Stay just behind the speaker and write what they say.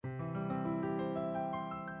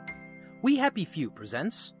We Happy Few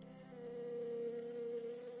presents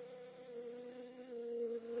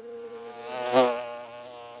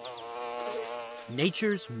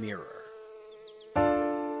Nature's Mirror.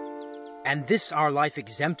 And this our life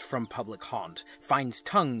exempt from public haunt finds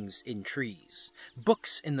tongues in trees,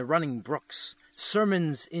 books in the running brooks,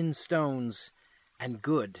 sermons in stones, and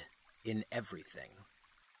good in everything.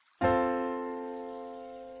 The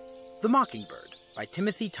Mockingbird by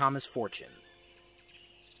Timothy Thomas Fortune.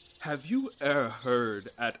 Have you e'er heard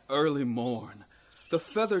at early morn the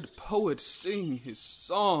feathered poet sing his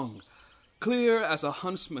song, clear as a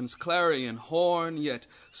huntsman's clarion horn, yet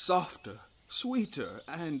softer, sweeter,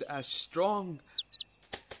 and as strong?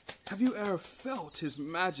 Have you e'er felt his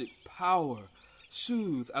magic power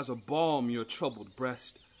soothe as a balm your troubled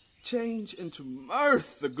breast, change into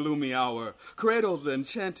mirth the gloomy hour, cradle the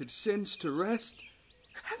enchanted sense to rest?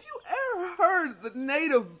 Have you e'er heard the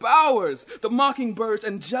native bowers, the mockingbird's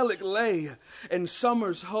angelic lay, in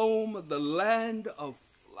summer's home, the land of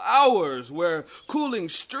flowers, where cooling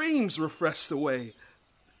streams refresh the way?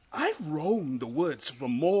 I've roamed the woods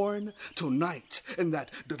from morn till night in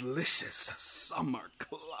that delicious summer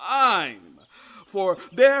clime. For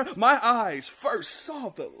there my eyes first saw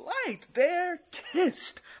the light, there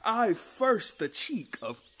kissed I first the cheek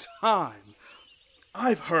of time.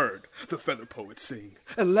 I've heard the feather poet sing,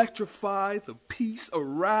 electrify the peace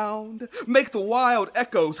around, make the wild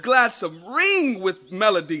echoes gladsome ring with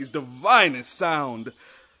melody's divinest sound.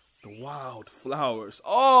 The wild flowers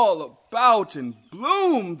all about in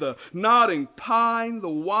bloom, the nodding pine, the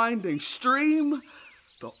winding stream,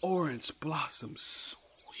 the orange blossom's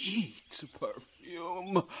sweet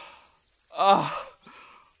perfume. Ah,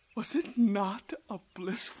 was it not a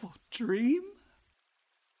blissful dream?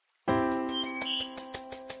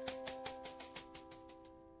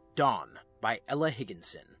 Dawn by Ella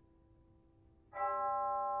Higginson.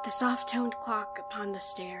 The soft-toned clock upon the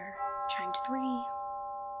stair chimed 3.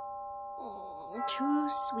 Oh, too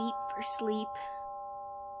sweet for sleep,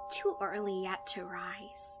 too early yet to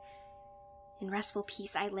rise. In restful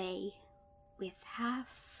peace I lay, with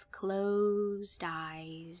half-closed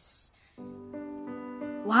eyes,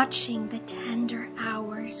 watching the tender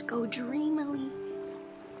hours go dreamily.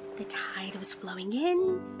 The tide was flowing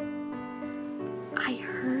in. I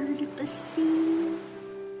heard the sea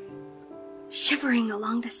shivering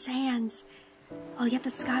along the sands, while yet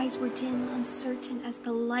the skies were dim, uncertain as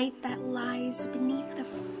the light that lies beneath the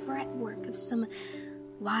fretwork of some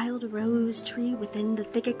wild rose tree within the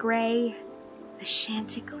thicket gray, the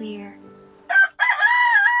chanticleer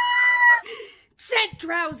sent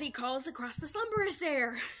drowsy calls across the slumberous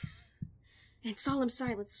air. In solemn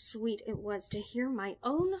silence sweet it was to hear my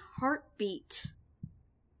own heart beat,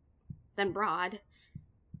 then broad,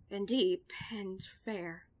 and deep, and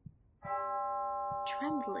fair,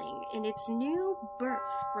 trembling in its new birth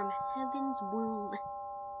from heaven's womb,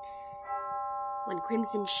 when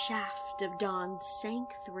crimson shaft of dawn sank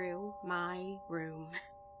through my room.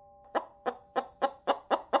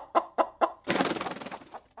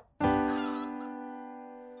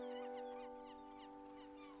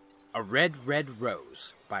 A Red, Red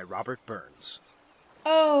Rose by Robert Burns.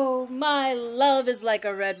 Oh, my love is like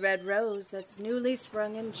a red, red rose that's newly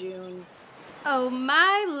sprung in June. Oh,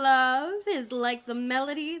 my love is like the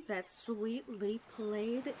melody that's sweetly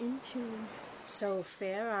played in tune. So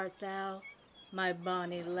fair art thou, my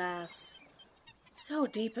bonny lass. So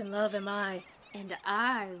deep in love am I. And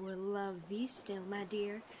I will love thee still, my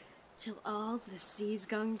dear, till all the sea's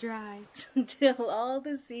gone dry. Till all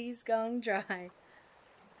the sea's gone dry,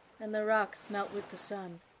 and the rocks melt with the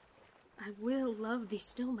sun. I will love thee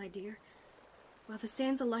still, my dear, while the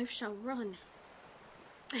sands of life shall run.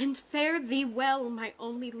 And fare thee well, my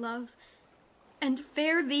only love, and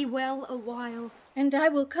fare thee well a while. And I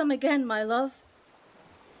will come again, my love,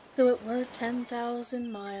 though it were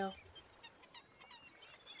 10,000 mile.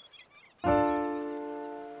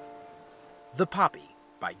 The Poppy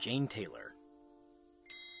by Jane Taylor.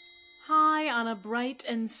 High on a bright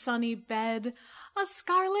and sunny bed, a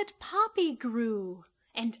scarlet poppy grew,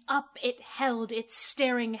 and up it held its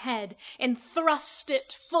staring head, and thrust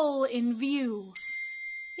it full in view.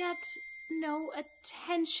 Yet no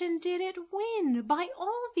attention did it win by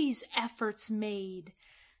all these efforts made,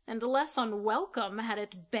 and less unwelcome had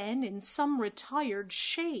it been in some retired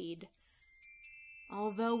shade.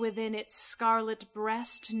 Although within its scarlet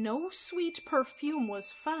breast no sweet perfume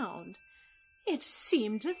was found, it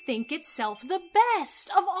seemed to think itself the best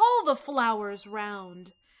of all the flowers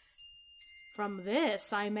round. From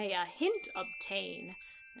this I may a hint obtain,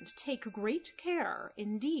 and take great care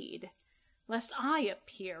indeed, lest I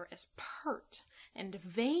appear as pert and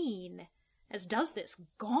vain as does this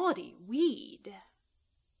gaudy weed.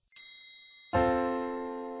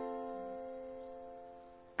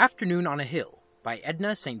 Afternoon on a Hill by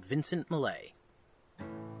Edna St. Vincent Millay.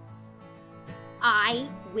 I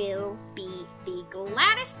will be the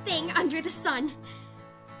gladdest thing under the sun.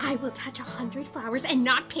 I will touch 100 flowers and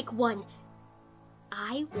not pick one.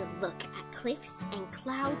 I will look at cliffs and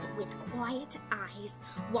clouds with quiet eyes,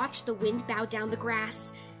 watch the wind bow down the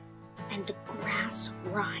grass, and the grass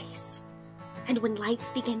rise. And when lights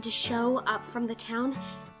begin to show up from the town,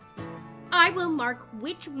 I will mark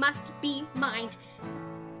which must be mine,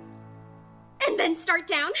 and then start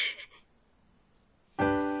down.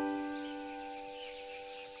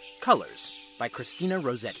 Colors by Christina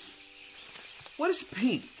Rossetti. What is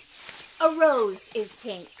pink? A rose is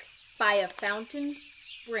pink by a fountain's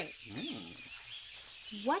brink.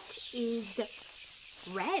 What is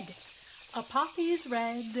red? A poppy's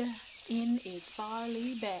red in its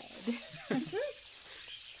barley bed.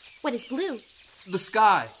 What is blue? The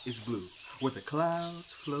sky is blue, where the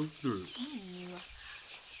clouds flow through.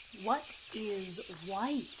 What is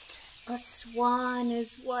white? A swan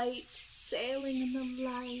is white, sailing in the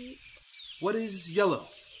light. What is yellow?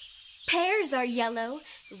 Pears are yellow,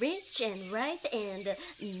 rich and ripe and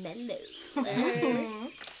mellow.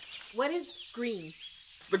 What is green?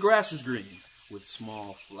 The grass is green, with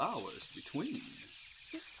small flowers between.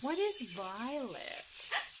 What is violet?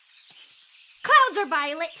 Clouds are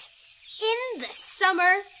violet in the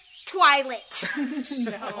summer twilight.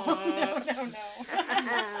 No.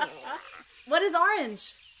 What is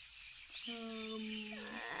orange?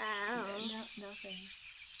 Nothing.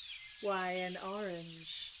 Why, an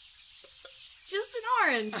orange. Just an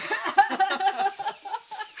orange.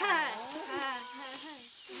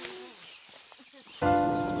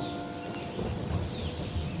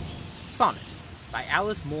 Sonnet by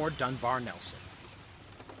Alice Moore Dunbar Nelson.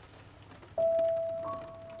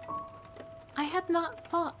 I had not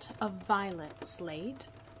thought of violets late,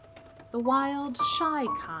 the wild, shy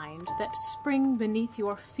kind that spring beneath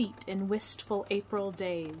your feet in wistful April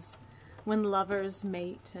days, when lovers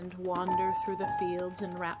mate and wander through the fields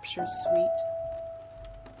in raptures sweet.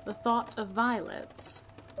 The thought of violets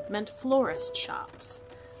meant florist shops,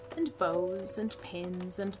 and bows and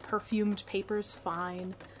pins and perfumed papers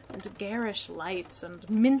fine, and garish lights and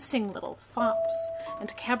mincing little fops,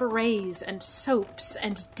 and cabarets and soaps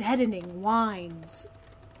and deadening wines.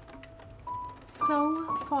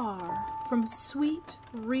 So far from sweet,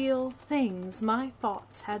 real things my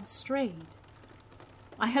thoughts had strayed.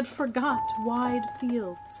 I had forgot wide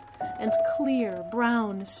fields and clear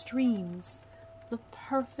brown streams, the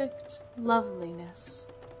perfect loveliness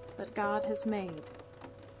that God has made,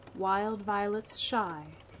 wild violets shy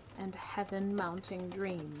and heaven-mounting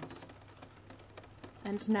dreams.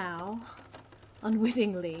 And now,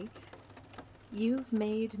 unwittingly, you've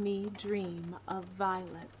made me dream of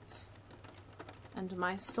violets and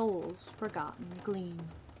my soul's forgotten gleam.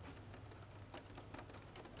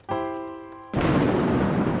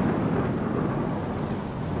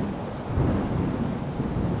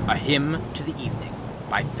 A Hymn to the Evening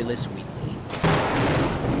by Phyllis Wheatley.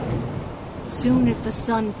 Soon as the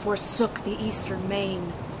sun forsook the eastern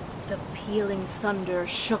main, the pealing thunder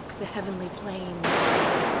shook the heavenly plain.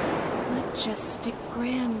 Majestic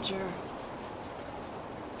grandeur.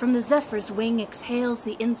 From the zephyr's wing exhales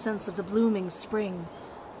the incense of the blooming spring.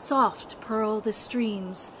 Soft purl the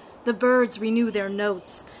streams, the birds renew their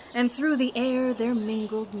notes, and through the air their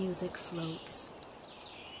mingled music floats.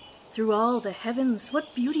 Through all the heavens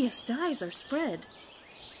what beauteous dyes are spread!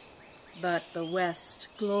 But the west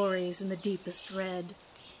glories in the deepest red.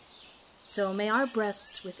 So may our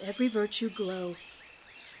breasts with every virtue glow,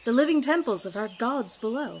 the living temples of our gods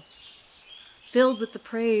below, filled with the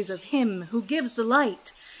praise of him who gives the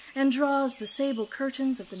light and draws the sable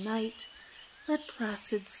curtains of the night. Let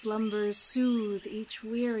placid slumbers soothe each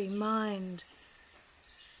weary mind,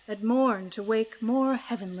 at morn to wake more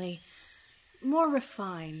heavenly, more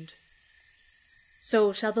refined.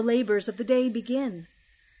 So shall the labors of the day begin,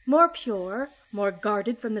 more pure, more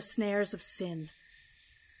guarded from the snares of sin.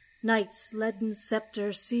 Night's leaden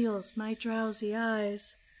scepter seals my drowsy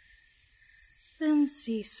eyes. Then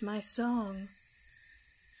cease my song,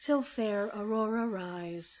 till fair aurora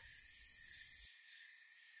rise.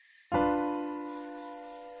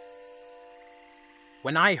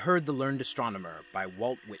 When I Heard the Learned Astronomer by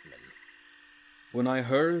Walt Whitman. When I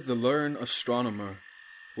heard the learned astronomer,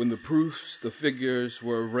 when the proofs, the figures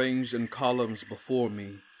were arranged in columns before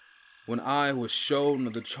me, when I was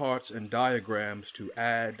shown the charts and diagrams to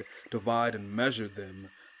add, divide, and measure them,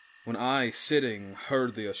 when I, sitting,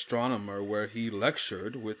 heard the astronomer where he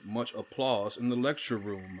lectured with much applause in the lecture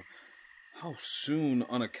room, How soon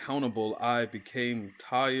unaccountable I became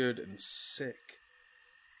tired and sick.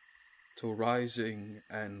 Till rising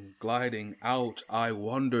and gliding out, I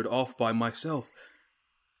wandered off by myself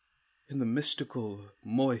in the mystical,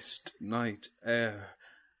 moist night air,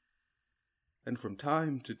 and from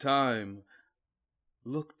time to time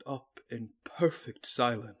looked up in perfect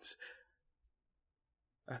silence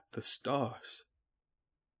at the stars.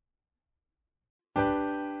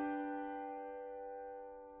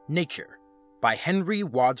 Nature by Henry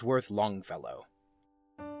Wadsworth Longfellow.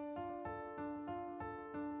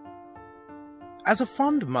 As a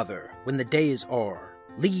fond mother, when the day is o'er,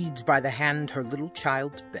 leads by the hand her little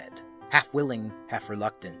child to bed, half willing, half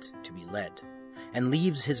reluctant to be led, and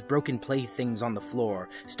leaves his broken playthings on the floor,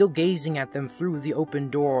 still gazing at them through the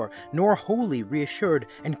open door, nor wholly reassured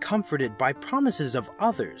and comforted by promises of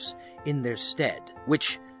others in their stead,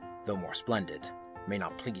 which, though more splendid, may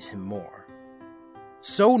not please him more.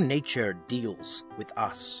 So nature deals with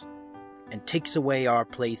us, and takes away our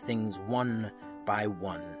playthings one by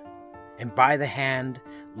one, and by the hand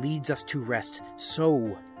leads us to rest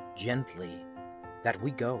so gently that we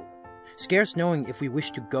go, scarce knowing if we wish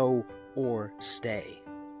to go or stay,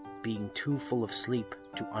 being too full of sleep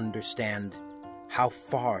to understand how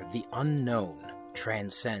far the unknown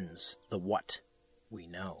transcends the what we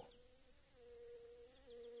know.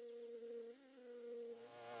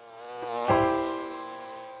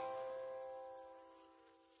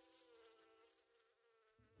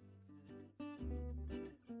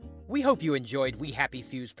 We hope you enjoyed We Happy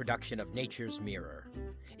Few's production of Nature's Mirror.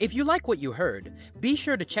 If you like what you heard, be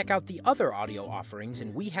sure to check out the other audio offerings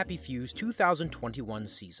in We Happy Few's 2021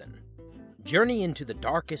 season. Journey into the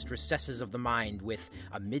darkest recesses of the mind with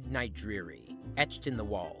A Midnight Dreary, Etched in the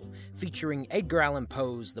Wall, featuring Edgar Allan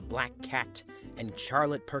Poe's The Black Cat and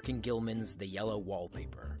Charlotte Perkin Gilman's The Yellow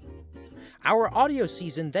Wallpaper. Our audio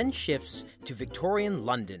season then shifts to Victorian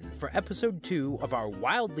London for episode 2 of our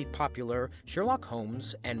wildly popular Sherlock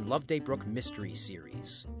Holmes and Loveday-Brooke mystery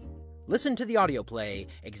series. Listen to the audio play,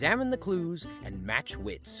 examine the clues, and match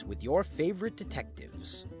wits with your favorite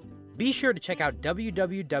detectives. Be sure to check out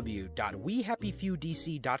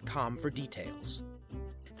www.wehappyfewdc.com for details.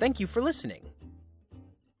 Thank you for listening.